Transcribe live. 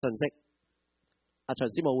信息。阿徐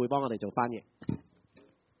師母會幫我哋做翻譯。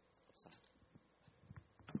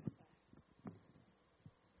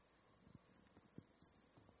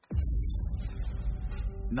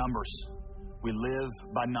Numbers. We live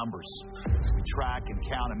by numbers. We track and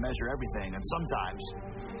count and measure everything, and sometimes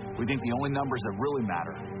we think the only numbers that really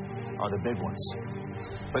matter are the big ones.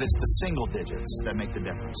 But it's the single digits that make the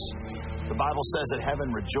difference. The Bible says that heaven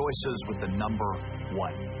rejoices with the number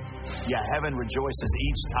 1. Yeah, heaven rejoices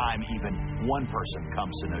each time even one person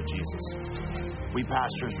comes to know Jesus. We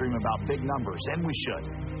pastors dream about big numbers, and we should.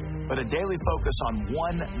 But a daily focus on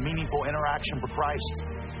one meaningful interaction for Christ,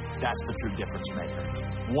 that's the true difference maker.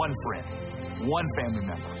 One friend, one family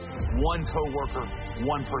member, one co-worker,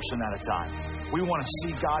 one person at a time. We want to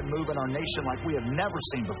see God move in our nation like we have never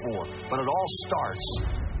seen before, but it all starts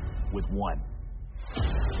with one.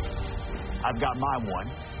 I've got my one,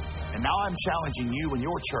 and now I'm challenging you and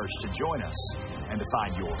your church to join us and to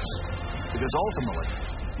find yours. Because ultimately,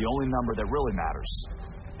 the only number that really matters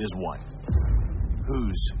is one.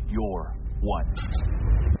 Who's your one?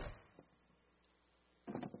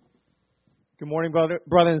 Good morning, brothers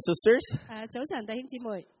and sisters. 早晨，弟兄姊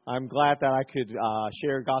妹。 I'm glad that I could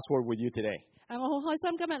share God's word with you today. 我好開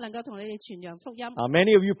心今日能夠同你哋傳揚福音。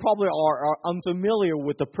Many of you probably are unfamiliar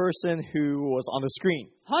with the person who was on the screen.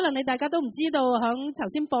 可能你大家都唔知道響頭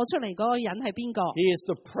先播出嚟嗰個人係邊個。 He is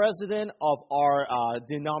the president of our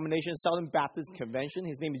denomination, Southern Baptist Convention.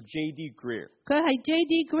 His name is J.D. Greer. 佢係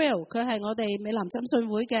J.D. Greer， 佢係我哋美南浸信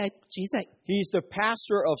會嘅主席。 He's the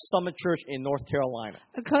pastor of Summit Church in North Carolina.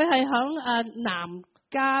 佢係響南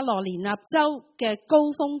加羅連納州嘅高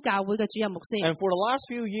峰教會嘅主任牧師。 And for the last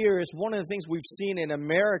few years, one of the things we've seen in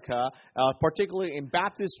America, particularly in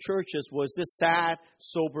Baptist churches, was this sad,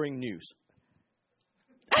 sobering news.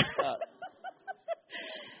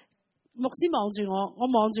 牧師望住我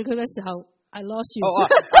望住佢嘅時候 ，I lost you.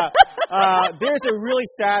 There's a really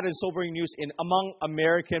sad and sobering news among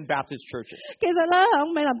American Baptist churches. 其實咧，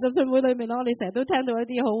響美南浸信會裏面咧，我哋成日都聽到一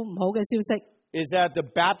啲好唔好嘅消息。 Is that the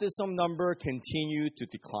baptism number continue to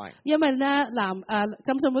decline? 因為咧，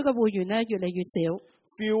浸信會嘅會員咧越嚟越少。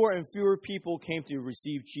 Fewer and fewer people came to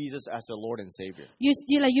receive Jesus as their Lord and Savior. 越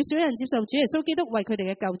嚟越少人接受主耶穌基督為佢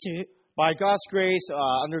哋嘅救主。 By God's grace,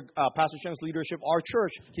 under Pastor Cheng's leadership, our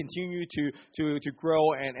church continue to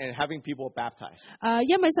grow and having people baptized.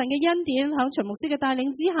 因為神嘅恩典響徐牧師嘅帶領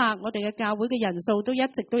之下，我哋嘅教會嘅人數都一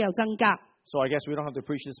直都有增加。 So I guess we don't have to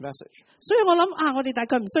preach this message. 所以我諗我哋大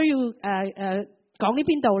概唔需要講呢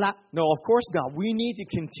篇道啦。 No, of course not. We need to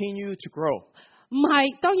continue to grow. 唔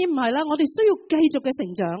係，當然唔係啦。我哋需要繼續嘅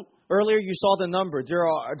成長。 Earlier, you saw the number. There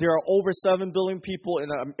are over 7 billion people in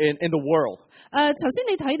the world. 頭先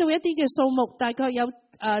你睇到一啲嘅數目，大概有70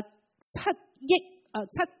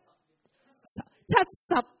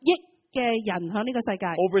億嘅人喺呢個世界。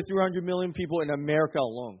 Over 300 million people in America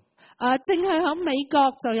alone. 淨係喺美國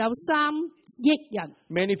就有3億人。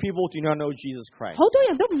 Many people do not know Jesus Christ. 好多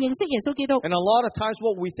人都唔認識耶穌基督。 And a lot of times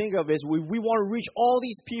what we think of is we want to reach all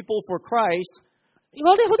these people for Christ.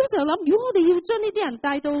 我哋好多時候諗，如果我哋要將呢啲人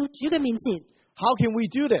帶到主嘅面前， How can we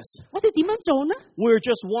do this? 我哋點樣做呢？ We're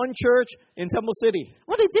just one church in Temple City.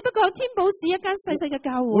 我哋只不過喺天寶市一間細細嘅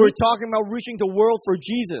教會。 We're talking about reaching the world for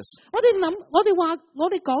Jesus. 我哋話，我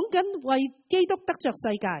哋講緊為基督得着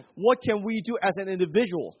世界。 What can we do as an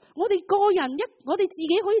individual? 我哋個人我哋自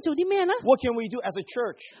己可以做啲咩呢？ What can we do as a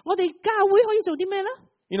church? 我哋教會可以做啲咩呢？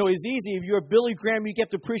 You know, it's easy. If you're Billy Graham, you get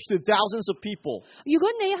to preach to thousands of people. 如果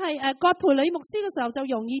你係葛培理牧師嘅時候，就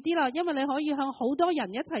容易啲啦，因為你可以向好多人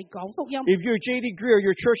一齊講福音。 If you're J.D. Greer,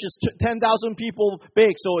 your church is 10,000 people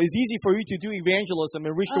big, so it's easy for you to do evangelism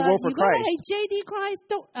and reach the world for 如果你係 Christ. J.D. Christ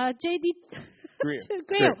 ，J.D.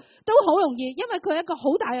 Greer. 都好容易，因為佢係一個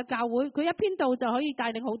好大嘅教會，佢一篇道就可以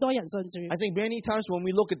帶領好多人信主。 I think many times when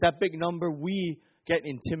we look at that big number, we get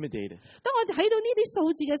intimidated. 當我哋睇到呢啲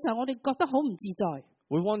數字嘅時候，我哋覺得好唔自在。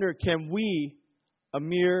 We wonder, can we, a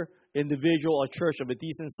mere individual, a church of a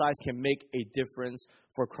decent size, can make a difference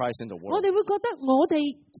for Christ in the 我 world? 哋會覺得我哋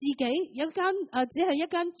自己有一間只係一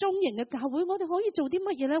間中型嘅教會，我哋可以做啲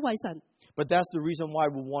乜嘢咧？為神。 But that's the reason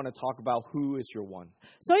why we want to talk about who is your one.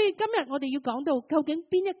 所以今日我哋要講到究竟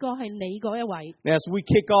邊一個係你嗰一位？ As we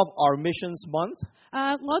kick off our missions month,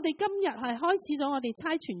 我哋今日係開始咗我哋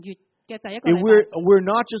差傳月嘅第一個 if 禮拜。 we're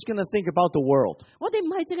not just going to think about the world. 我哋唔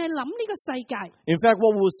係淨係諗呢個世界。 In fact,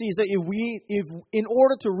 what we'll see is that if in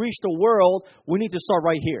order to reach the world, we need to start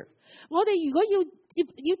right here. 我哋如果要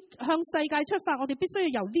向世界出發，我哋必須要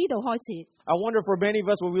由呢度開始。 I wonder for many of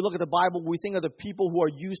us, when we look at the Bible, we think of the people who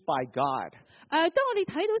are used by God. 當我哋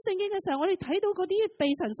睇到聖經嘅時候，我哋睇到嗰啲被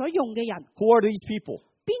神所用嘅人， Who are these people?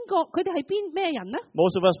 邊個？佢哋係咩人呢？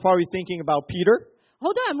 Most of us probably thinking about Peter. 好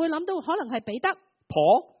多人會諗到可能係彼得、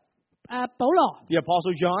 Paul, 保羅， the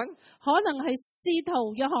Apostle John, 可能係使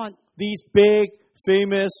徒約翰。 these big,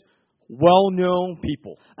 famous, well-known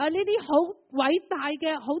people. 呢啲好偉大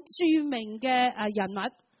嘅、好著名嘅人物，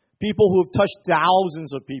 People who have touched thousands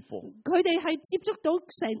of people. 佢哋係接觸到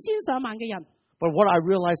成千上萬嘅人。 But what I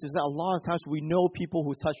realize is that a lot of times we know people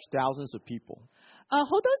who touch thousands of people. 好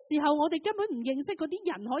多時候我哋根本唔認識嗰啲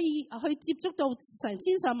人可以去接觸到成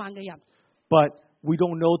千上萬嘅人， But we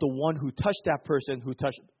don't know the one who touched that person who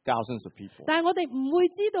touched thousands of people. 但係我哋唔會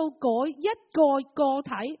知道嗰一個個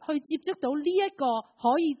體去接觸到呢一個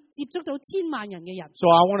可以接觸到千萬人嘅人。 So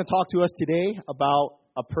I want to talk to us today about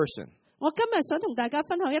a person 我今日想同大家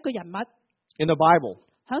分享一個人物 in the Bible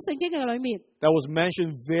喺聖經嘅裏面， that was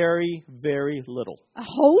mentioned very, very little.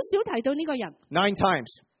 好少提到呢個人， 9 times.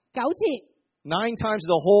 9次， 9 times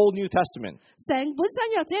the whole New Testament. 成本新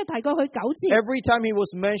約只係提過佢9次。 Every time he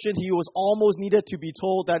was mentioned, he was almost needed to be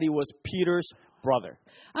told that he was Peter's brother.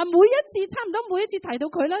 每一次差唔多每一次提到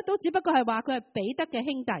佢咧，都只不過係話佢係彼得嘅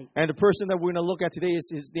兄弟。 And the person that we're going to look at today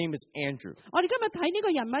his name is Andrew. 我哋今日睇呢個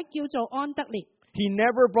人物叫做安德烈， He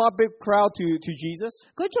never brought big crowd to Jesus.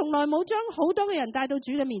 佢從來冇將好多嘅人帶到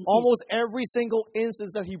主嘅面前。 Almost every single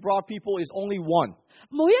instance that he brought people is only one.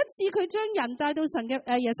 每一次佢將人帶到神嘅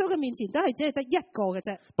耶穌嘅面前，都係只係得一個嘅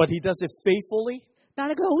啫。 But he does it faithfully,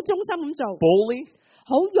 但係佢好忠心咁做， boldly.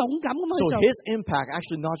 好勇敢咁去 So 做， his impact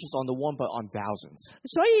actually not just on the one, but on thousands.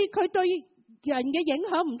 所以佢對人嘅影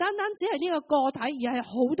響唔單單只係呢個個體，而係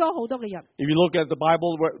好多好多嘅人。 If you look at the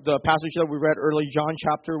Bible, the passage that we read earlier, John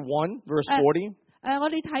chapter 1, verse 40, 我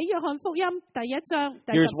哋睇約翰福音第1章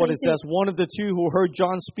第 here's what it 14 says. One of the two who heard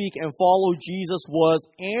John speak and followed Jesus was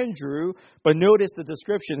Andrew. But notice the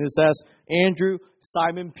description. It says, Andrew,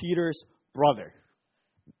 Simon Peter's brother.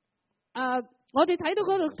 我哋睇到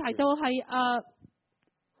嗰度提到係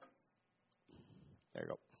There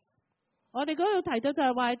you go. 我哋嗰度提到就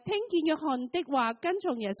係話，聽見約翰的話，跟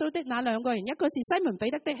從耶穌的那兩個人，一個是西門彼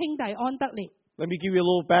得的兄弟安德烈。 Let me give you a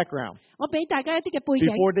little background. 我俾大家一啲嘅背景。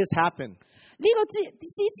 Before this happened, 呢個之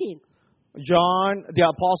前， John, the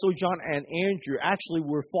Apostle John and Andrew actually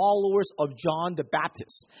were followers of John the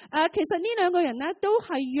Baptist. 其實呢兩個人呢都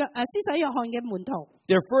係施洗約翰嘅門徒。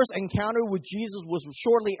 Their first encounter with Jesus was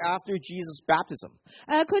shortly after Jesus' baptism.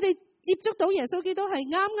 佢哋接觸到耶穌基督係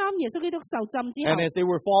啱啱耶穌基督受浸之後。 And as they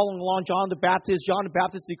were following along John the Baptist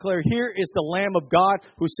declared, "Here is the Lamb of God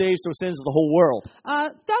who saves the sins of the whole world."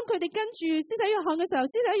 當佢哋跟住施洗約翰嘅時候，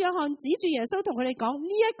施洗約翰指住耶穌同佢哋講：呢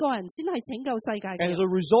一個人先係拯救世界嘅 And 人。 as a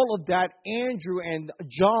result of that, Andrew and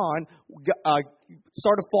John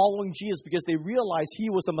started following Jesus because they realized he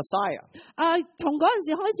was the Messiah. 從嗰陣時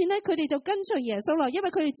開始呢，佢哋就跟隨耶穌啦，因為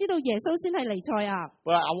佢哋知道耶穌先係彌賽亞。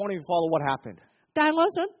 But I want you to follow what happened. 但係我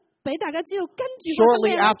想俾大家知道，跟住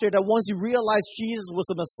Shortly after that, once he realized Jesus was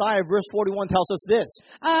the Messiah, verse 41 tells us this.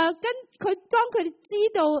 當佢哋知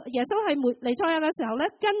道耶穌係彌賽亞嘅時候咧，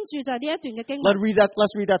跟住就係呢一段嘅經文。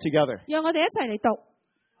 Let's read that together. 讓我哋一齊嚟讀。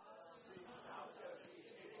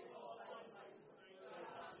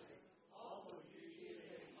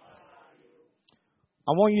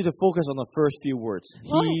 I want you to focus on the first few words.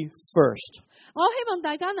 He first. 我希望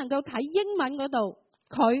大家能夠睇英文嗰度，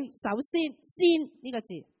佢首先呢個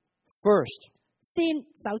字。 First.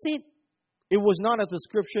 首先。 It was not a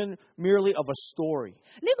description merely of a story.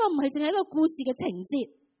 呢個唔係淨係一個故事嘅情節。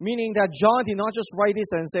 Meaning that John did not just write this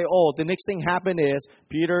and say, "Oh, the next thing happened is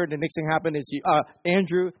Peter. The next thing happened is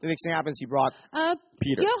Andrew. The next thing happens he brought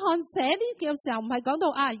Peter." 約翰寫呢嘅時候唔係講到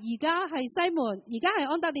而家係西門，而家係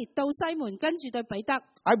安德烈到西門，跟住對彼得。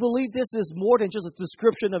 I believe this is more than just a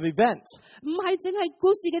description of events. 唔係淨係故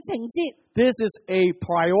事嘅情節， This is a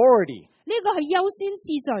priority. 呢個係優先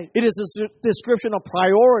次序。 It is a description of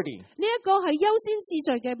priority 呢一個係優先次序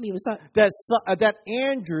嘅描述。 that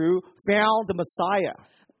Andrew found the Messiah.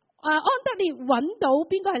 安德烈揾到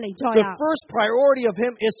邊個係彌賽 The 亞？ first priority of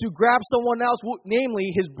him is to grab someone else,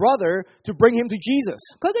 namely his brother, to bring him to Jesus.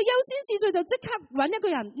 佢嘅優先次序就即刻揾一個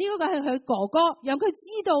人，呢個係佢哥哥，讓佢知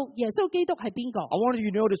道耶穌基督係邊個。 I want you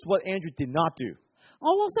to notice what Andrew did not do.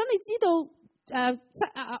 我想你知道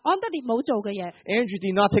安德烈冇做嘅嘢。 Andrew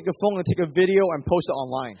did not take a phone and take a video and post it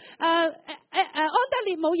online. 安德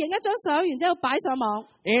烈冇影一張相，然之後擺上網。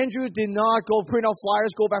 Andrew did not go print out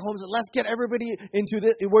flyers, go back home and say, "Let's get everybody into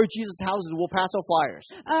where Jesus' house is. We'll pass out flyers."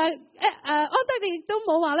 安德烈亦都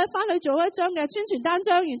冇話咧，翻去做一張嘅宣傳單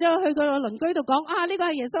張，然之後去個鄰居度講呢個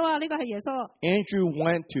係耶穌啊，呢個係耶穌啊。 Andrew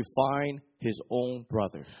went to find his own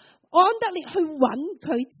brother. 安德烈去揾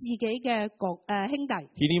佢自己嘅兄弟。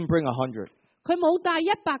 He didn't bring 100. 佢冇帶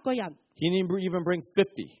100個人， He didn't even bring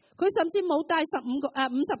 50. 佢甚至冇帶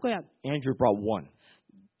50個人。 Andrew brought one.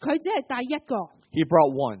 佢只係帶一個。He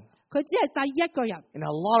brought one. 佢只係第一個人。 And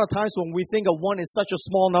a lot of times when we think of one is such a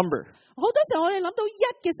small number. 好多時候我哋諗到一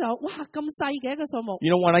嘅時候，哇咁細嘅一個數目。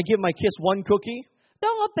You know, when I give my kids one cookie, 當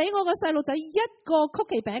我俾我個細路仔一個曲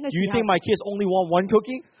奇餅嘅 do you 時 think 候， my kids only want one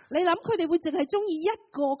cookie? 你諗佢哋會淨係中意一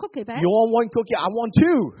個曲奇餅？ You want one cookie? I want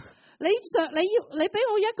two. 你俾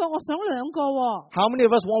我一個，我想兩個喎。 How many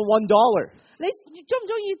of us want $1? 你中唔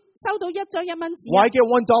中意收到一張1蚊紙啊？ Why get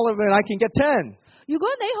 $1 when I can get 10? 如果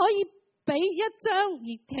你可以俾一張，而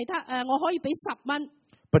其他我可以俾10蚊，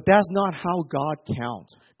 But that's not how God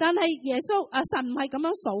counts. 但係耶穌神唔係咁樣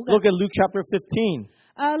數嘅。 Look at Luke chapter 15.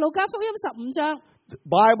 路加福音15章， The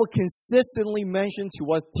Bible consistently mentions to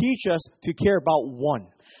us, teach us to care about one.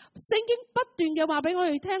 聖經不斷嘅話俾我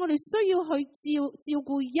哋聽，我哋需要去照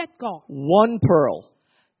顧一個， One pearl,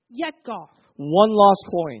 一個， one lost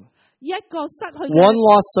coin, 一個失去 one 嘅，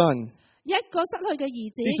 lost son. 一個失去嘅兒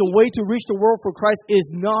子。 See, the way to reach the world for Christ is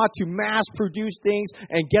not to mass produce things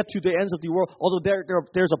and get to the ends of the world, although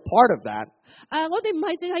there's a part of that. 我哋唔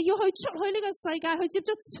係淨係要去出去呢個世界去接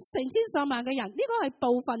觸成千上萬嘅人，呢個係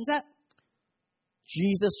部分啫。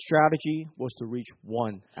 Jesus' strategy was to reach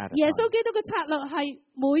one at a 耶 time. 穌基督嘅策略係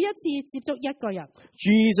每一次接觸一個人。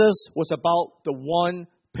 Jesus was about the one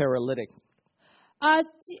paralytic.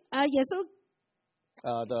 耶穌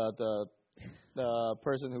The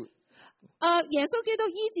person who 耶穌基督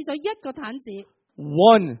醫治咗一個癱子，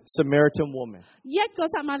 one Samaritan woman, 一個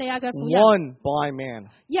撒瑪利亞嘅婦人， one blind man,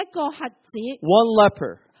 一個瞎子， one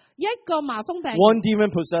leper, 一個麻風病， one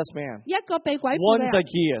demon-possessed man, 一個被鬼附 one 嘅人，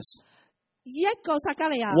 Zacchaeus, 一個撒加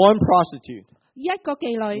利亞， one prostitute, 一個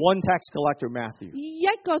妓女， one tax collector, Matthew. 一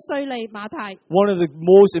個稅吏馬太。 One of the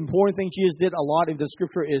most important things Jesus did a lot in the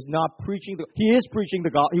scripture is not preaching he was preaching the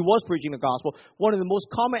gospel. One of the most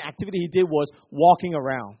common activity he did was walking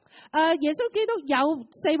around. 耶穌基督有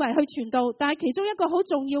4圍去傳道，但係其中一個好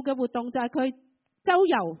重要嘅活動就係佢周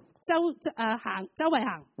圍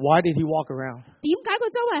行。Why did he walk around? 點解佢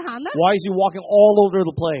周圍行呢？ Why is he walking all over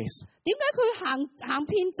the place? 點解佢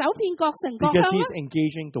走遍各城各 Because 鄉 he's 呢？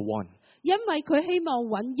 engaging the one. 因為佢希望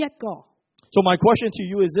揾一個。 So my question to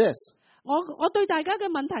you is this. 我對大家嘅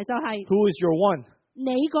問題就係、 Who is your one?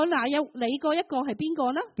 你嗰一個係邊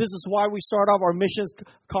個呢？ This is why we start off our missions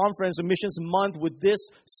conference and missions month with this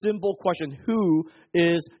simple question. Who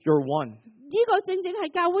is your one? 呢個正正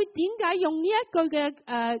係教會點解用呢一句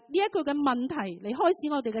嘅問題嚟開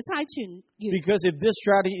始我哋嘅差傳員。 Because if this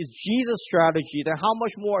strategy is Jesus' strategy, then how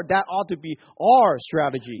much more that ought to be our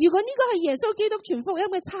strategy? 如果呢個係耶穌基督傳福音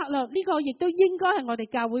嘅策略，呢、個亦都應該係我哋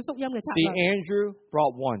教會福音嘅策 See, 略。 Andrew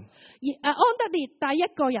brought one. 而安德烈帶一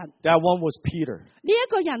個人，呢 That one was Peter. 一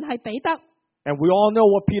個人係彼得。 And we all know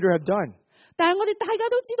what Peter had done. 但係我哋大家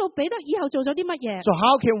都知道彼得以後做咗啲乜嘢。 So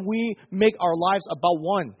how can we make our lives about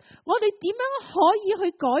one? 我哋點樣可以去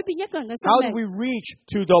改變一個人嘅生 How do 命？ we reach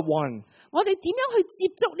to the one? 我哋點樣去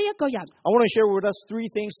接觸呢一個人？ I want to share with us 3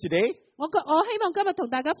 things today. 我希望今日同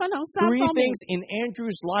大家分享3 3方面。 things in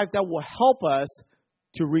Andrew's life that will help us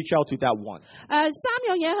to reach out to that one. 3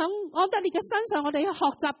樣嘢喺安德烈嘅身上，我哋去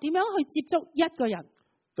學習點樣去接觸一個人。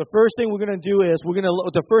 The first thing we're going to do is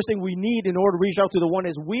the first thing we need in order to reach out to the one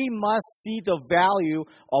is we must see the value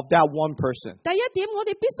of that one person. 第一點，我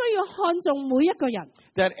哋必須要看重每一個人。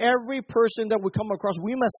 That every person that we come across,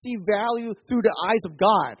 we must see value through the eyes of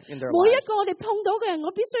God in their 每一 lives. 個我哋碰到嘅人，我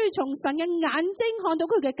必須要從神嘅眼睛看到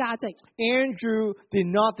佢嘅價值。 Andrew did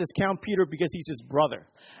not discount Peter because he's his brother.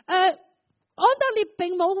 安德烈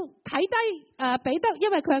並冇睇低彼得，因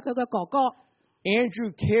為佢係佢嘅哥哥。 Andrew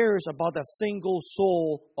cares about the single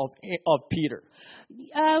soul of Peter.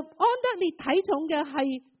 安德烈睇重嘅係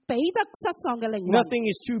彼得失喪嘅靈魂。 Nothing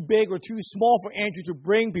is too big or too small for Andrew to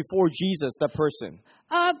bring before Jesus, that person.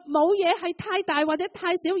 冇嘢係太大或者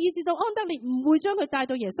太少，以致到安德烈唔會將佢帶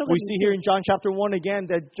到耶穌嘅 We see here 面前。 in John chapter 1 again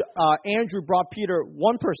that Andrew brought Peter,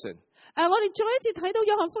 one person. 我哋再一次睇到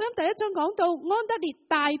約翰福音第1章講到安德烈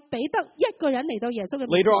帶彼得一個人嚟到耶穌嘅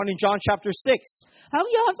面前。 Later on in John chapter 6, 喺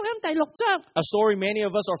約翰福音第6章， a story many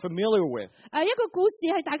of us are familiar with, 一個故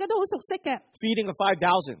事係大家都好熟悉嘅， feeding of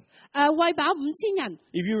 5,000. 餵飽5000人。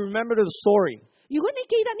 If you remember the story, 如果你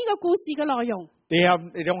記得呢個故事嘅內容， they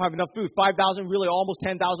don't have enough food. 5,000, really almost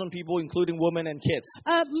 10,000 people, including women and kids.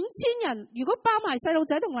 5000人如果包埋細路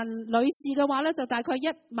仔同埋女士嘅話咧，就大概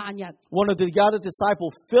10000人。 One of the other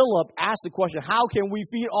disciples, Philip, asked the question, how can we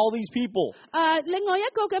feed all these people? 另外一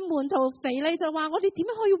個嘅門徒腓利就話：我哋點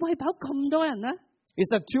樣可以餵飽咁多人呢？ It's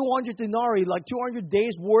that 200 denarii, like 200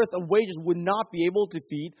 days worth of wages, would not be able to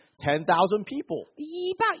feed 10,000 people.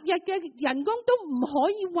 200日嘅人工都唔可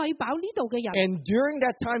以餵飽呢度嘅人。 And during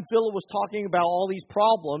that time, Philip was talking about all these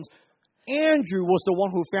problems. Andrew was the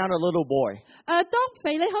one who found a little boy. 當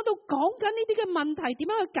腓利喺度講緊呢啲嘅問題點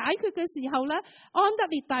樣去解決嘅時候咧，安德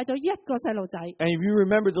烈帶咗一個細路仔。And if you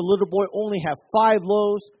remember, the little boy only had 5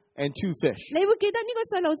 loaves and 2 fish. 你會記得呢個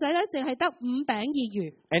細路仔咧，淨係得5餅2魚。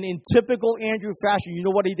And in typical Andrew fashion, you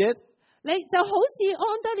know what he did? 你就好似安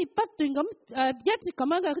德烈不斷咁一直咁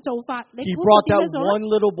樣嘅做法，你 He 估佢 brought 點 that 樣做咧？ one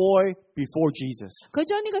little boy before Jesus. 佢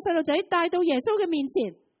將呢個細路仔帶到耶穌嘅面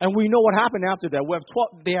前。And we know what happened after that.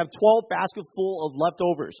 They have 12 baskets full of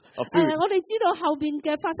leftovers of food. 我哋知道後邊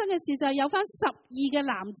嘅發生嘅事就係有翻12嘅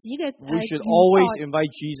男子嘅 We should 魚 always 菜。 invite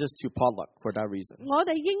Jesus to potluck for that reason. 我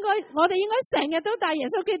哋應該成日都帶耶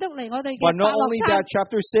穌基督嚟我哋嘅 But 快 not 樂 only 餐 that,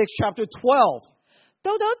 chapter 6, chapter 12. 到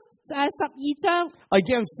咗12章，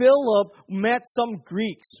 Again, Philip met some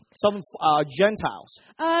Greeks, some Gentiles.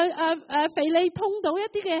 腓利碰到一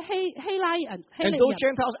啲嘅希拉人、希 And 利 those 人。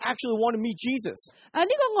 Gentiles actually want to meet Jesus. 呢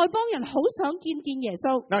個外邦人好想見耶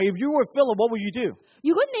穌。 Now, if you were Philip, what would you do?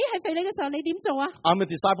 如果你係腓利嘅時候，你點做啊？ I'm a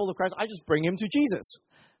disciple of Christ. I just bring him to Jesus.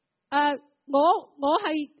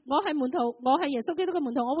 我係門徒，我係耶穌基督嘅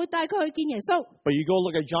門徒，我會帶佢去見耶穌。 But you go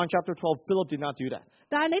look at John chapter 12, Philip did not do that.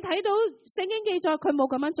 但係你睇到聖經記載，佢冇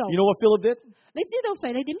咁樣做。 You know what Philip did? 你知道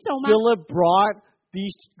腓利點做嗎？ Philip brought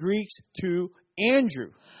these Greeks to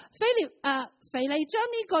Andrew. 腓利將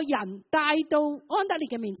呢個人帶到安德烈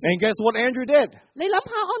嘅面前。 And guess what Andrew did? 你諗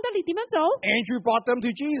下安德烈點樣做？ Andrew brought them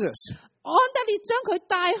to Jesus. 安德烈將佢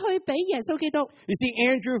帶去俾耶穌基督。 You see,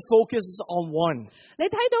 Andrew focuses on one. 你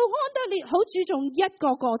睇到安德烈好注重一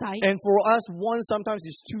個個體。 And for us, one sometimes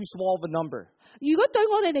is too small of a number. 如果對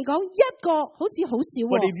我哋嚟講，一個好似好少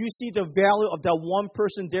But 喎。 if you see the value of that one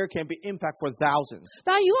person, there can be impact for thousands.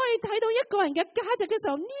 但係如果我哋睇到一個人嘅價值嘅時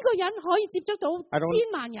候，呢個人可以接觸到千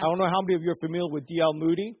萬人。 I don't know how many of you are familiar with D.L.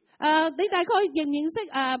 Moody. 你大概認唔認識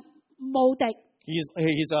慕迪？ He's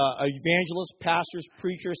a evangelist, pastors,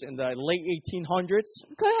 preachers in the late 1800s.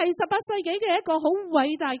 佢係18世紀嘅一個好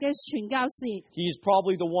偉大嘅傳教士。 He's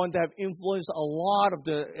probably the one that have influenced a lot of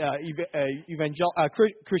the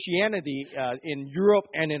Christianity in Europe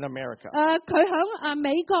and in America. 佢響美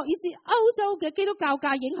國以至歐洲嘅基督教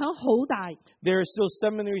界影響好大。 There are still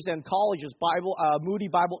seminaries and colleges, Moody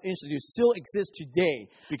Bible Institute still exists today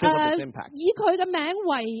because of its impact. 以佢嘅名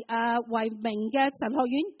為名嘅神學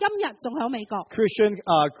院，今日仲喺美國。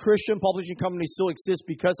 Christian publishing companies still exist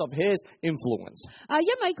because of his influence.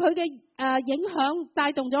 因為佢嘅影響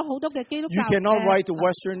帶動咗好多嘅基督教。 You cannot write the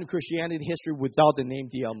Western Christianity history without the name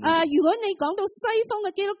D.L. Moody. 如果你講到西方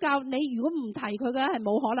嘅基督教，你如果唔提佢嘅係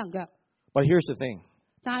冇可能嘅。 But here's the thing.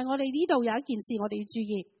 但係我哋呢度有一件事，我哋要注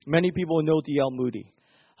意。 Many people know D.L. Moody,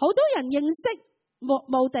 好多人認識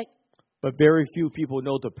慕迪， but very few people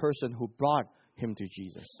know the person who brought him to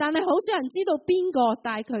Jesus. 但係好少人知道邊個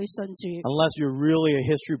帶佢信主。 Unless you're really a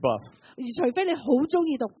history buff. 除非你好中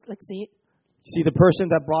意讀歷史。 See, the person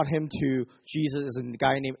that brought him to Jesus is a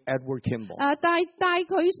guy named Edward Kimball. 帶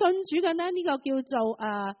佢信主嘅呢個叫做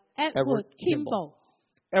Edward Kimball。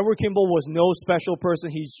 Edward Kimball was no special person.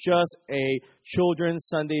 He's just a children's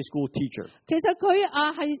Sunday school teacher. 其實佢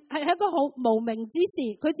係一個好無名之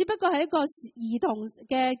士，佢只不過係一個兒童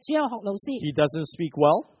嘅主日學老師。 He doesn't speak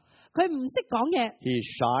well. 佢唔識講嘢， He is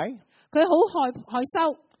shy. 佢好害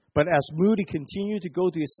羞。 But as Moody continued to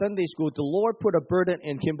go to his Sunday school, the Lord put a burden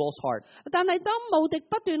in Kimball's heart. 但係當慕迪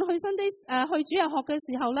不斷去去主日學嘅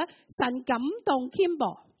時候咧，神感動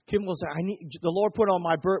Kimball。 Kimball said, the Lord put on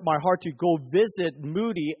my heart to go visit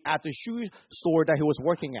Moody at the shoe store that he was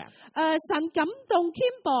working at. 神感動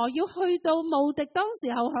Kimball 要去到慕迪當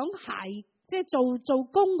時候響鞋，即係做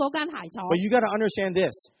工嗰間鞋廠。 But you got to understand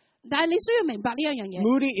this. 但係你需要明白呢一樣嘢。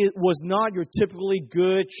 Moody was not your typically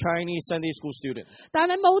good Chinese Sunday school student. 但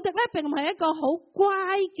係慕迪咧並唔係一個好乖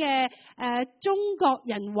嘅中國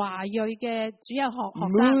人華裔嘅主日學生。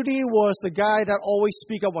 Moody was the guy that always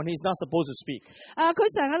speak up when he's not supposed to speak. 佢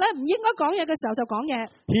成日咧唔應該講嘢嘅時候就講嘢。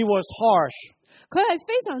 He was harsh. 佢係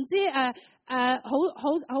非常之好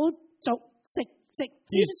直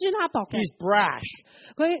尖酸刻薄嘅。 He's brash.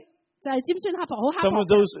 佢就係尖酸刻薄，好刻薄。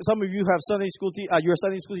 Some of you have Sunday school. Your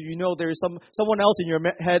Sunday school, you know there's someone else in your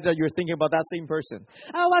head that you're thinking about that same person.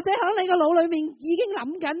 或者喺你個腦裏面已經諗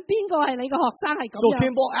緊邊個係你個學生係咁 So 樣。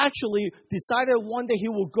 Kimball actually decided one day he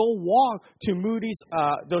will go walk to Moody's,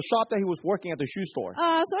 the shop that he was working at the shoe store.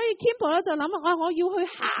 所以 Kimball 咧就諗我要去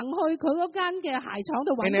行去佢嗰間嘅鞋廠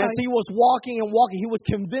度揾 And 佢。 as he was walking and walking, he was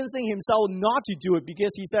convincing himself not to do it because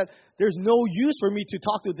he said, "There's no use for me to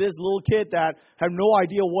talk to this little kid that have no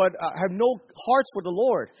idea what have no hearts for the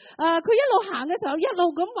Lord. 佢一路行嘅時候，一路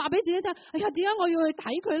咁話俾自己聽：哎呀，點解我要去睇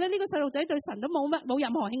佢咧？呢個細路仔對神都冇任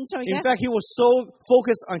何興趣 In 嘅。 fact, he was so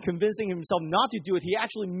focused on convincing himself not to do it, he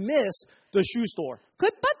actually missed the shoe store. 佢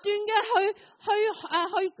不斷嘅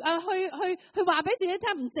去話俾自己聽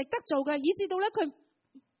唔值得做嘅，以至到咧佢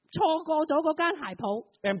錯過咗嗰間鞋鋪。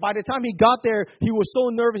 And by the time he got there, he was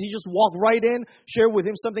so nervous, he just walked right in, shared with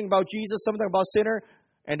him something about Jesus, something about sinner,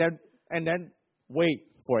 and then wait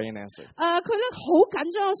for an answer. 佢咧好緊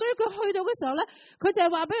張，所以佢去到嘅時候咧，佢就係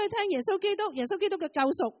話俾佢聽耶穌基督嘅救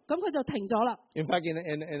贖，咁佢就停咗啦。 In fact,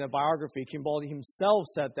 in a biography, Kim Baldi himself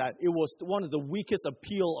said that it was one of the weakest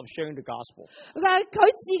appeal of sharing the gospel. 但係佢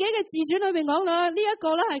自己嘅自傳裏邊講啦，呢一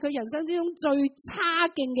個咧係佢人生之中最差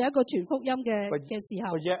勁嘅一個傳福音嘅時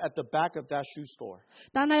候。 But yet, at the back of that shoe store,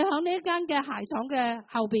 但係喺呢一間嘅鞋廠嘅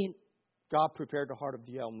後邊， God prepared the heart of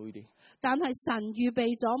D.L. Moody. 但係神預備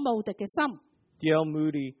咗慕迪嘅心。 D.L.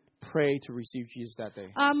 Moody prayed to receive Jesus that day.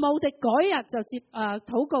 慕迪嗰日就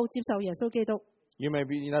禱告接受耶穌基督。 You may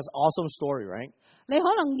be, that's an awesome story, right? 你可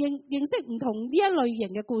能認識唔同呢一類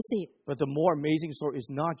型嘅故事， But the more amazing story is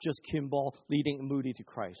not just Kimball leading Moody to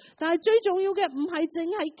Christ. 但係最重要嘅唔係淨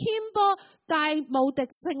係 Kimball 帶慕迪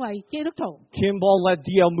成為基督徒。 Kimball led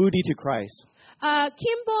D.L. Moody to Christ.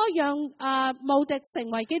 Kimball 讓慕迪成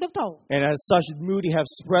為基督徒。 And as such, Moody have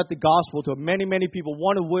spread the gospel to many, many people,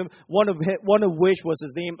 one of which was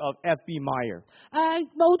his name of F.B. Meyer,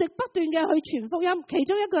 慕迪不斷嘅去傳福音，其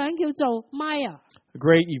中一個人叫做 Meyer， a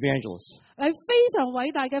great evangelist. 係非常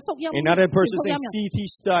偉大嘅福音。 Another person 傳福音 named C.T.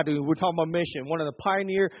 Studd, we're talking about mission, one of the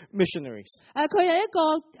pioneer missionaries. 佢係一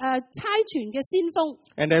個差傳嘅先鋒。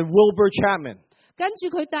 And then Wilbur Chapman. 跟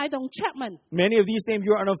住佢帶動 Chapman。 Many of these names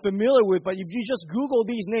you are unfamiliar with, but if you just Google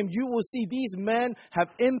these names, you will see these men have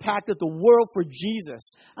impacted the world for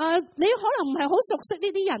Jesus. 你可能唔係好熟悉呢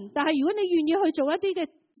啲人，但係如果你願意去做一啲嘅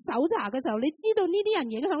搜查嘅時候，你知道呢啲人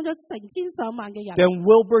影響咗成千上萬嘅人。 Then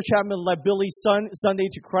Wilbur Chapman led Billy Sunday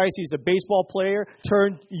to Christ. He's a baseball player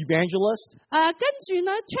turned evangelist. 跟住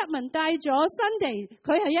咧 Chapman 帶咗 Sunday，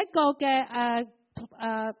 佢係一個嘅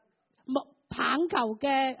棒球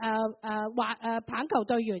嘅棒球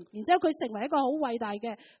隊員，然之後佢成為一個好偉大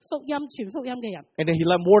嘅傳福音嘅人。 And then he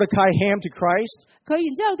led Mordecai Ham to Christ. 佢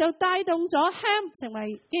然之後就帶動咗 Ham 成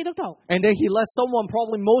為基督徒。 And then he led someone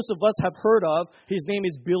probably most of us have heard of. His name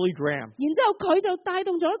is Billy Graham. 然之後佢就帶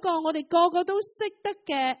動咗一個我哋個個都識得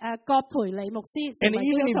嘅葛培理牧師成 And 為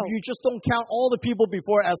基 even 督 if 徒。 you just don't count all the people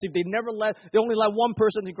before as if they only led one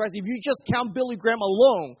person to Christ, if you just count Billy Graham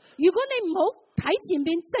alone, 如果你唔好睇前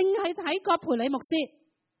邊，淨係睇葛培理牧師，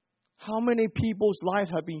 how many people's lives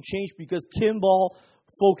have been changed because Kimball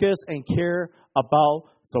focused and cared about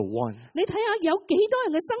the one? 你睇下有幾多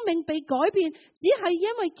人嘅生命被改變，只係因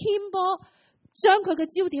為 Kimball 將佢嘅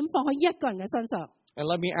焦點放喺一個人嘅身上。 And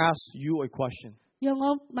let me ask you a question. 讓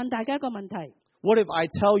我問大家一個問題： What if I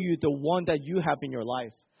tell you the one that you have in your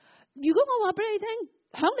life, 如果我話俾你聽，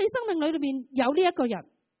喺你生命裏邊有呢一個人，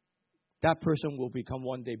 that person will become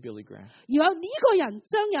one day Billy Graham? 如果呢個人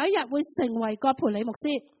將有一日會成為葛培理牧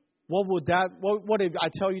師， What if I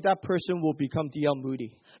tell you that person will become D.L.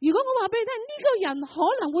 Moody? 如果我話俾你聽，呢個人可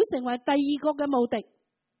能會成為第二個嘅慕迪，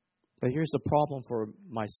 But here's the problem for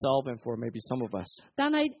myself and for maybe some of us. 但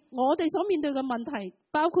係我哋所面對嘅問題，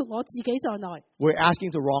包括我自己在內， We're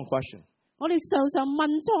asking the wrong question 我哋常常問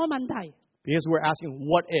錯問題， because we're asking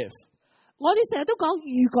what if. 我哋成日都講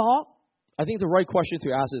如果。 I think the right question to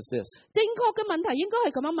ask is this. 正確嘅問題應該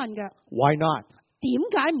係咁樣問嘅， Why not? 點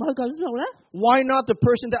解唔去咁做咧？ Why not the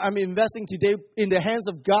person that I'm investing today in the hands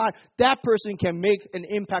of God? That person can make an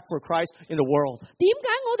impact for Christ in the world. 點解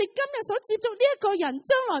我哋今日所接觸呢一個人，將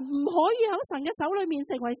來唔可以喺神嘅手裏面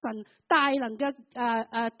成為神大能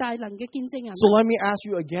嘅見證人？ So let me ask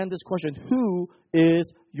you again this question. Who is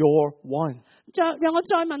your one? 讓我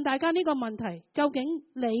再問大家呢個問題：究竟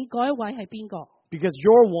你嗰一位係邊個？ Because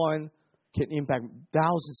your one can impact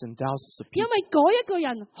thousands and thousands of 因 people. 為嗰一個人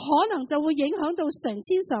可能就會影響到成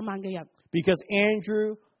千上萬嘅人。 Because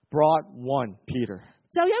Andrew brought one, Peter.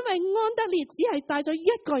 就因為安德烈只係帶咗一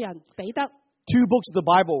個人彼得。 Two books of the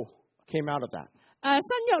Bible came out of that. 新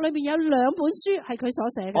約裏面有兩本書係佢所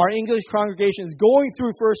寫嘅。 Our English congregation is going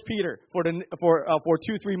through 1 Peter for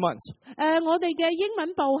 2-3 months. 我哋嘅英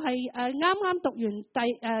文部係啱啱讀完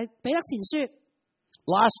彼得前書。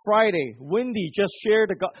 Last Friday, Wendy just shared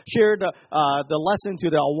the lesson to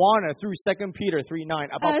the Awana through 2 Peter 3:9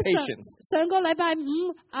 about patience. 上個禮拜五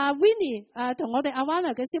Winnie 同我哋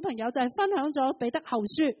Awana 嘅小朋友就係分享咗彼得後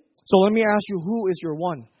書。 So let me ask you, who is your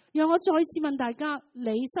one? 讓我再次問大家，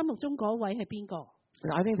你心目中嗰位係邊個？ And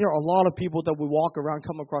I think there are a lot of people that we walk around,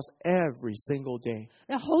 come across every single day.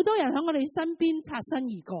 有好多人喺我哋身邊擦身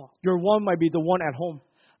而過。 Your one might be the one at home.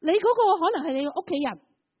 你嗰個可能係你嘅屋企人，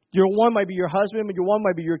 Your one might be your husband, your one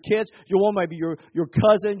might be your kids, your one might be your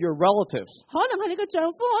cousin, your relatives. 可能係你嘅丈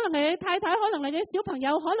夫，可能係你太太，可能係你嘅小朋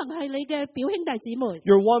友，可能係你嘅表兄弟姊妹。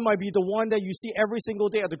 Your one might be the one that you see every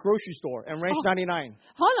single day at the grocery store and Ranch 99.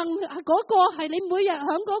 可能嗰個係你每日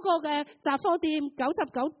喺嗰個嘅雜貨店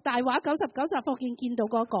99大話99雜貨店見到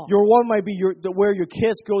嗰個。 Your one might be where your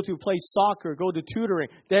kids go to play soccer, go to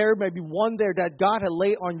tutoring. There may be one there that God had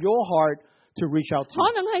laid on your heart to reach out to. 可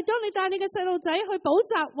能係當你帶你嘅細路仔去補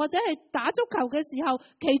習或者係打足球嘅時候，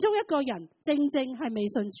其中一個人正係未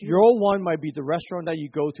信主。 Your one might be the restaurant that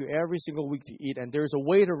you go to every single week to eat, and there's a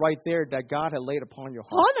waiter right there that God had laid upon your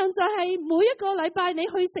可 heart. 能就係每一個禮拜你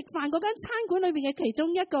去食飯嗰間餐館裏邊嘅其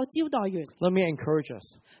中一個招待員。 Let me encourage us.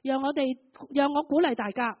 讓我鼓勵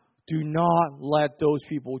大家， Do not let those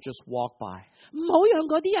people just walk by, 唔好讓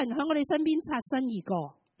嗰啲人喺我哋身邊擦身而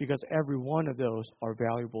過， because every one of those are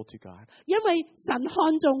valuable to God. 因為神看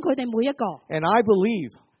重佢哋每一個， And I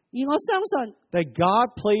believe 而我相信 that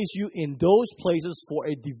God placed you in those places for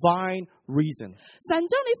a divine reason. 神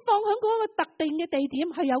將你放喺嗰個特定嘅地點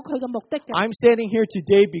係有佢嘅目的嘅。 I'm standing here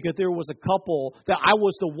today because there was a couple that I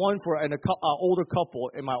was the one for an older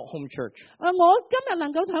couple in my home church. 我今日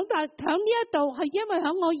能夠喺呢一度，係因為喺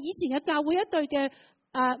我以前嘅教會一對嘅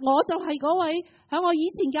我就係嗰位喺我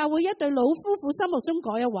以前教會一對老夫婦心目中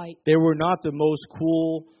嗰一位。 They were not the most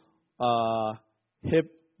cool,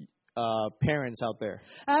 hip parents out there.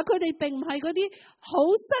 佢哋並唔係嗰啲好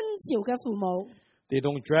新潮嘅父母， They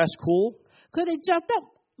don't dress cool. 佢哋着得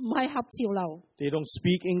唔係合潮流， They don't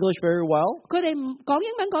speak English very well. 佢哋唔講英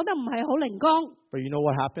文講得唔係好靈光。 But you know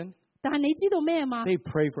what happened? 但係你知道咩嘛？ They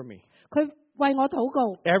pray for me. 佢為我禱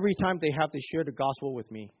告， Every time they have to share the gospel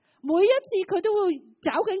with me. 每一次佢都會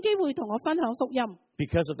找緊機會同我分享福音。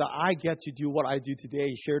 Because of that, I get to do what I do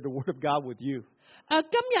today, share the word of God with you.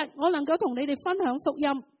 今日我能夠同你哋分享福音。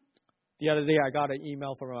 The other day, I got an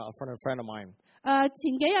email from a friend of mine.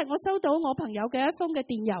 前幾日我收到我朋友嘅一封嘅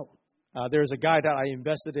電郵。 There's a guy that I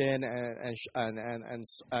invested in and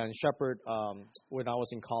shepherd when I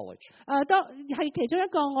was in college. 當係其中一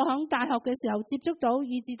個我喺大學嘅時候接觸到，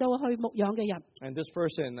以至到去牧養嘅人。 And this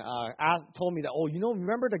person told me that,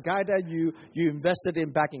 remember the guy that you invested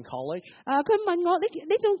in back in college? 佢問我，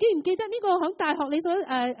你仲記唔記得呢個喺大學你所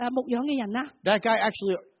牧養嘅人啊？ That guy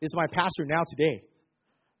actually is my pastor now today.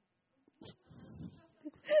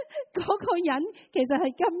 嗰個人其實係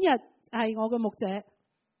今日係我嘅牧者。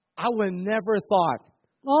 I would never thought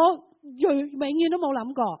我永遠都冇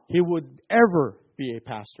諗過 he would ever be a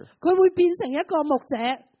pastor. 佢會變成一個牧者，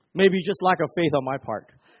 Maybe just lack of faith on my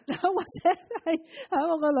part. 或者係喺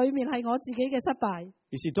我個裏面係我自己嘅失敗。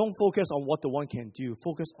 You see, don't focus on what the one can do.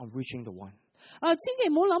 Focus on reaching the one. 千祈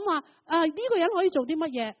唔好諗話呢個人可以做啲乜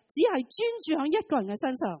嘢，只係專注喺一個人嘅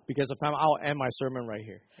身上。 Because of time, I'll end my sermon right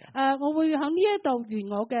here. 我會喺呢一度完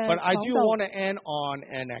我嘅 But I do 講道。 want to end on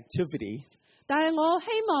an activity. 但係我希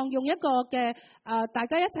望用一個嘅大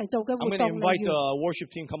家一齊做嘅活 I'm 動 going to 嚟 invite 完 the worship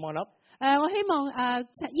team. Come on up. 我希望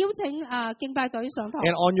邀請敬拜隊上台。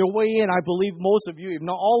 And on your way in, I believe most of you, if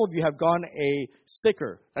not all of you, have gotten a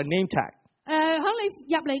sticker, a name tag. 喺你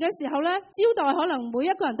入嚟嘅時候咧，招待可能每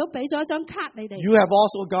一個人都俾咗一張卡你哋。 You have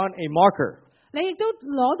also gotten a marker. 你亦都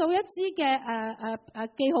攞到一支嘅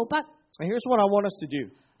記號筆。 And here's what I want us to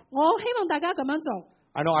do. 我希望大家咁樣做。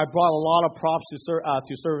 I know I brought a lot of props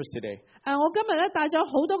to service today. 我今日咧帶咗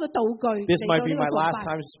好多嘅道具 This 嚟 might 到 be 呢個 my 崇 last 拜，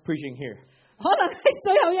 time preaching here. 可能係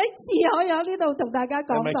最後一次可以喺呢度同大家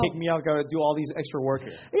講 They might 到。 kick me out, got to do all these extra work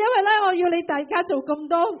here. 因為咧，我要你大家做咁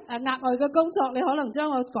多額外嘅工作，你可能將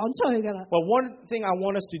我趕出去㗎啦。 But one thing I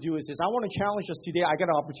want us to do is this. I want to challenge us today. I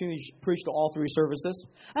got an opportunity to preach to all three services.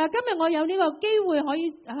 今日我有呢個機會可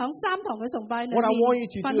以喺三堂嘅崇拜裏面 What I want you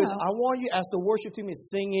to 分 do is 享。 I want you, as the worship team is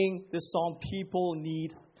singing this song, People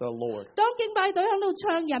Need the Lord. 當敬拜隊喺度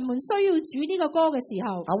唱人們需要主呢個歌嘅時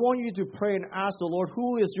候， I want you to pray and ask the Lord,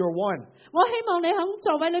 who is your one? 我希望你喺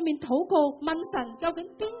座位裏面禱告，問神究竟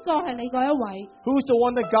邊個係你嗰一位？ Who's the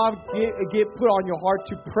one that God put on your heart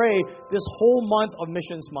to pray this whole month of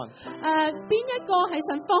Missions Month? 邊一個係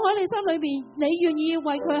神放喺你心裏邊，你願意為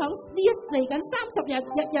佢喺呢嚟緊30日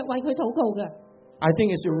日日為佢禱告嘅？ I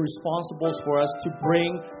think it's irresponsible for us to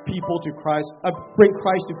bring people to Christ, bring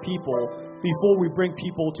Christ to people before we bring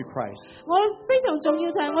people to Christ. 我非常重要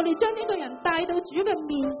就係我哋將呢個人帶到主嘅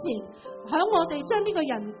面前，喺我哋將呢個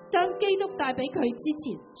人將基督帶俾佢之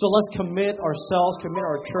前， So let's commit ourselves, commit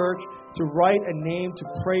our church, to write a name to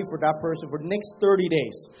pray for that person for the next 30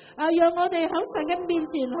 days. 讓我哋喺神嘅面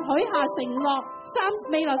前許下承諾，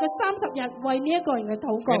未來嘅30日為呢一個人嘅禱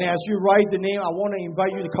告。 And as you write the name, I want to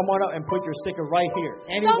invite you to come on up and put your sticker right here,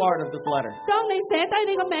 any part of this letter. 當你寫低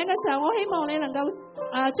你個名嘅時候，我希望你能夠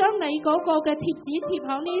將你嗰個嘅貼紙貼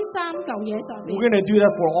喺呢3嚿嘢上面。 We're going to do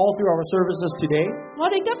that for all through our services today. 我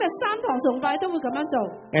哋今日3堂崇拜都會咁樣做。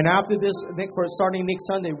 And after this, for starting next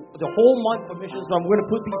Sunday, the whole month of Missions Month, we're going to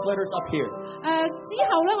put these letters up here. 之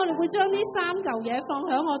後咧，我哋會將呢3嚿嘢放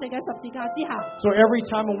喺我哋嘅十字架之下。 So every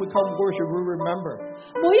time when we come worship, we remember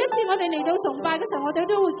每一次我哋嚟到崇拜嘅時候，我哋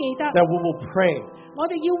都會記得， that we will pray 我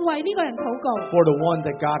哋要為呢個人禱告。 for the one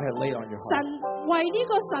that God had laid on your 神 heart. 為呢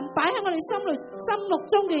個神擺喺我哋心目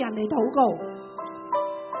中嘅人嚟禱告。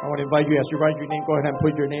 I want to invite you, as you write your name, go ahead and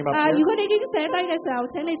put your name up 如 here. 果你已經寫低嘅時候，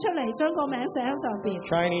請你出嚟將個名寫喺上邊。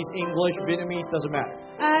 Chinese, English, Vietnamese, doesn't matter.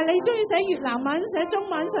 你中意寫越南文、寫中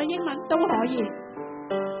文、寫英文都可以。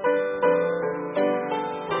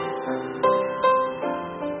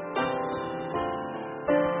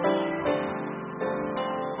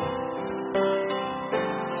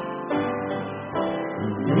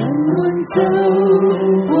 人們走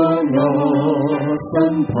過我身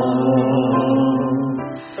旁，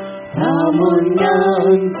他們眼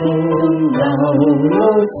中流露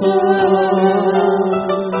出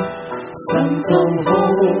心中紅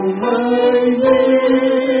麗的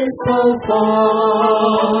收放，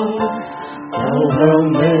走向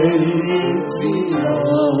你之路。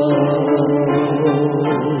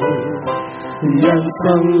人生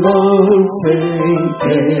路程極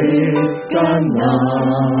艱難，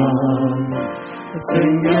正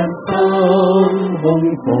一心空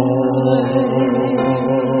放，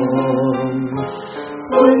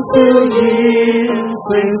歡笑掩飾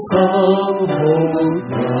心哭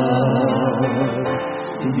泣，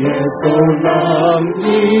耶穌能醫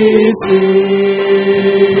治。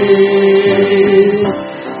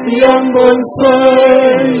人們需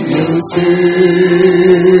要主，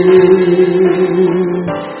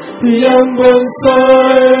人們需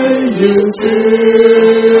要主。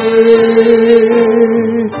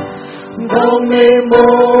當你望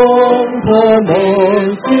破望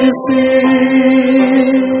之時，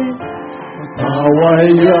他為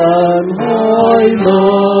人開路。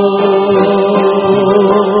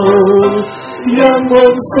人們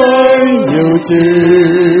需要主，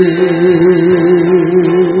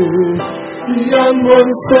人們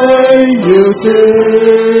需要主，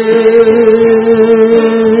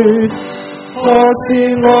何時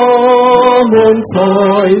我們才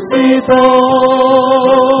知道，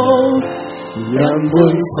人們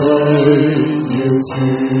需要主。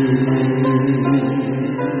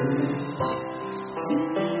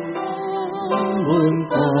我們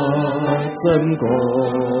把真光。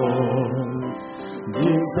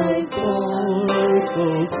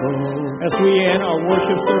As we end our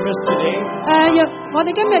worship service today, 我哋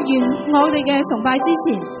今日完我哋嘅崇拜之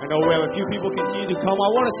前， I know we have a few people continue to come. I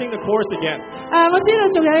want to sing the chorus again. 我知道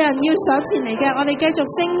仲有人要上前嚟嘅，我哋繼續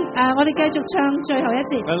升，我哋繼續唱最後一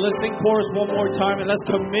節。 And let's sing chorus one more time, and let's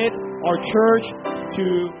commit our church to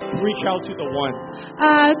reach out to the one.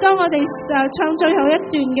 當我哋唱最後一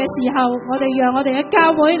段嘅時候，我哋讓我哋嘅教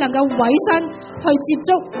會能夠委身去接觸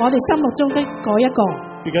我哋心目中的嗰一個。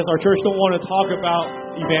 Because our church don't want to talk about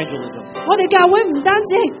evangelism. 我哋教會唔單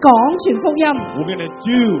止係講傳福音， We're going to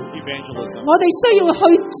do evangelism. 我哋需要去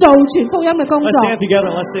做傳福音嘅工 Let's 作。 stand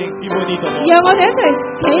together. Let's sing. People need the Lord. 讓我哋一齊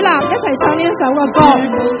企立，一齊唱呢一首嘅歌。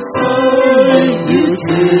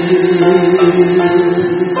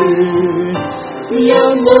人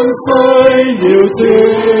們需要主，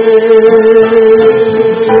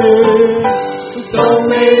當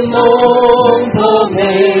你望破覓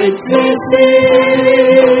之時，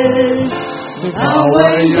他為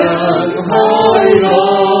人開路。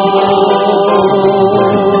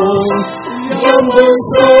人們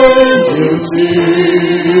需要主，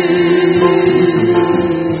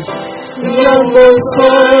人們需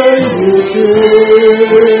要主。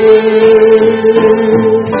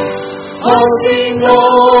何時我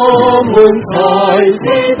們才知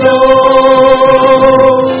道，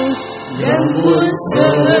人們需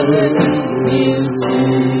要主。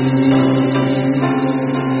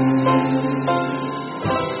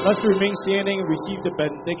 Let's remain standing and receive the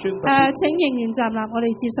benediction. 請仍然站立，我哋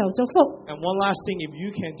接受祝福。 And one last thing, if you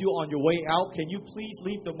can do on your way out, can you please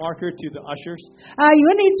leave the marker to the ushers? 如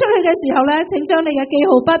果你出去嘅時候咧，請將你嘅記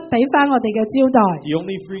號筆俾翻我哋嘅招待。 The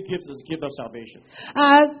only free gift is the gift of salvation.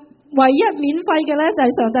 唯一免費嘅咧就係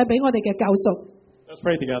上帝俾我哋嘅救贖。 Let's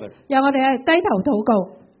pray together. 讓我哋係低頭禱告。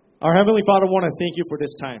 Our Heavenly Father, I want to thank you for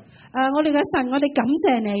this time. 我哋嘅神，我哋感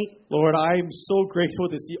謝你。Lord, I am so grateful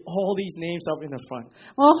to see all these names up in the front.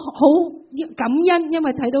 我好感恩，因為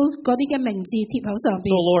睇到嗰啲嘅名字貼喺上邊。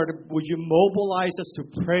 So Lord, would you mobilize us to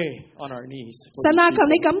pray on our knees? for 神啊， these 求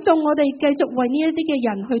你 people? 感動我哋繼續為呢一啲嘅人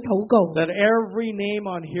去禱告。 That every name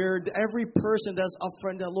on here, every person that's up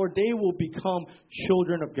front, that Lord, they will become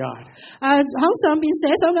children of God. 喺上邊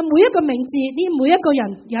寫上嘅每一個名字，呢每一個人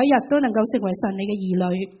有一日都能夠成為神你嘅兒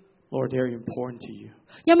女， Lord, they're important to you.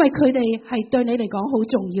 因為佢哋係對你嚟講好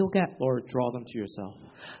重要嘅。 Lord, draw them to yourself.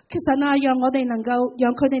 神啊，讓佢哋能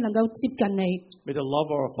夠接近你。 May the love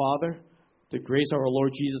of our Father, the grace of our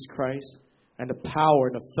Lord Jesus Christ, and the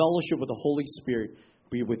power and the fellowship of the Holy Spirit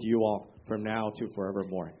be with you all from now to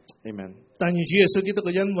forevermore. Amen. 但願主耶穌基督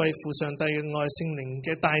嘅恩惠、父上帝嘅愛、聖靈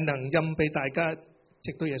嘅大能任俾大家，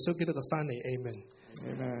直到耶穌基督嘅翻嚟。Amen。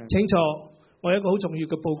 Amen. 請坐，我有一個好重要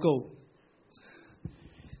嘅報告。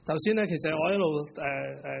頭先咧，其實我一路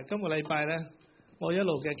今個禮拜咧，我一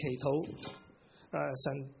路嘅祈禱，神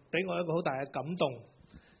俾我一個好大嘅感動，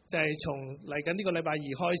就係從嚟緊呢個禮拜二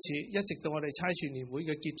開始，一直到我哋差傳年會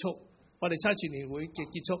嘅結束。我哋差傳年會嘅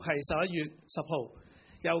結束係11月10號，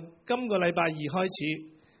由今個禮拜二開始，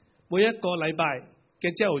每一個禮拜嘅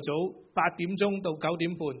朝頭早8點鐘到9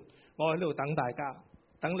點半，我喺呢度等大家，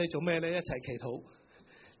等你做咩咧？一齊祈禱。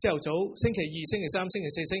朝頭早星期二、星期三、星期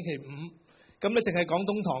四、星期五。咁咧淨係講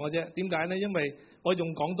東堂嘅啫，點解咧？因為我用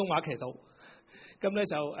廣東話祈禱，咁咧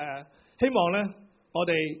就希望咧我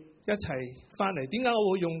哋一齊翻嚟。點解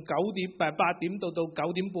我會用8點到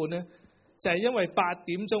9點半咧？就係因為8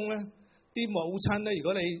點鐘咧，啲母親咧，如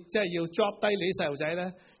果你即係要 drop 低你啲細路仔咧，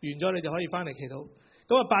完咗你就可以翻嚟祈禱。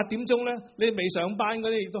咁啊8點鐘咧，你未上班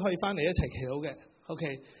嗰啲亦都可以翻嚟一齊祈禱嘅。OK，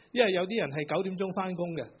 因為有啲人係9點鐘翻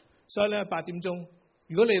工嘅，所以咧8點鐘，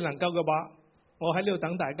如果你能夠嘅話，我喺呢度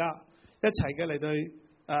等大家。一齊嘅嚟到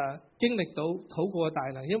經歷到禱告嘅大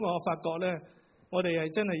能，因為我發覺咧，我哋係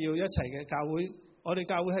真係要一齊嘅教會，我哋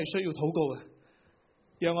教會係需要禱告嘅，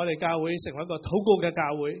讓我哋教會成為一個禱告嘅教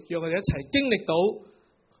會，讓我哋一齊經歷到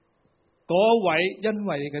嗰位因為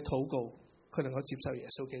你嘅禱告，佢能夠接受耶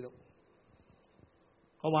穌基督，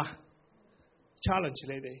好嘛 ？Challenge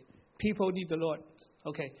你哋 ，People need the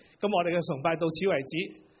Lord。OK， 咁我哋嘅崇拜到此為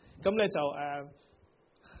止，咁咧就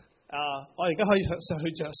我而家可以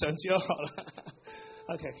上主日學啦。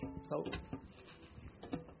OK， 好。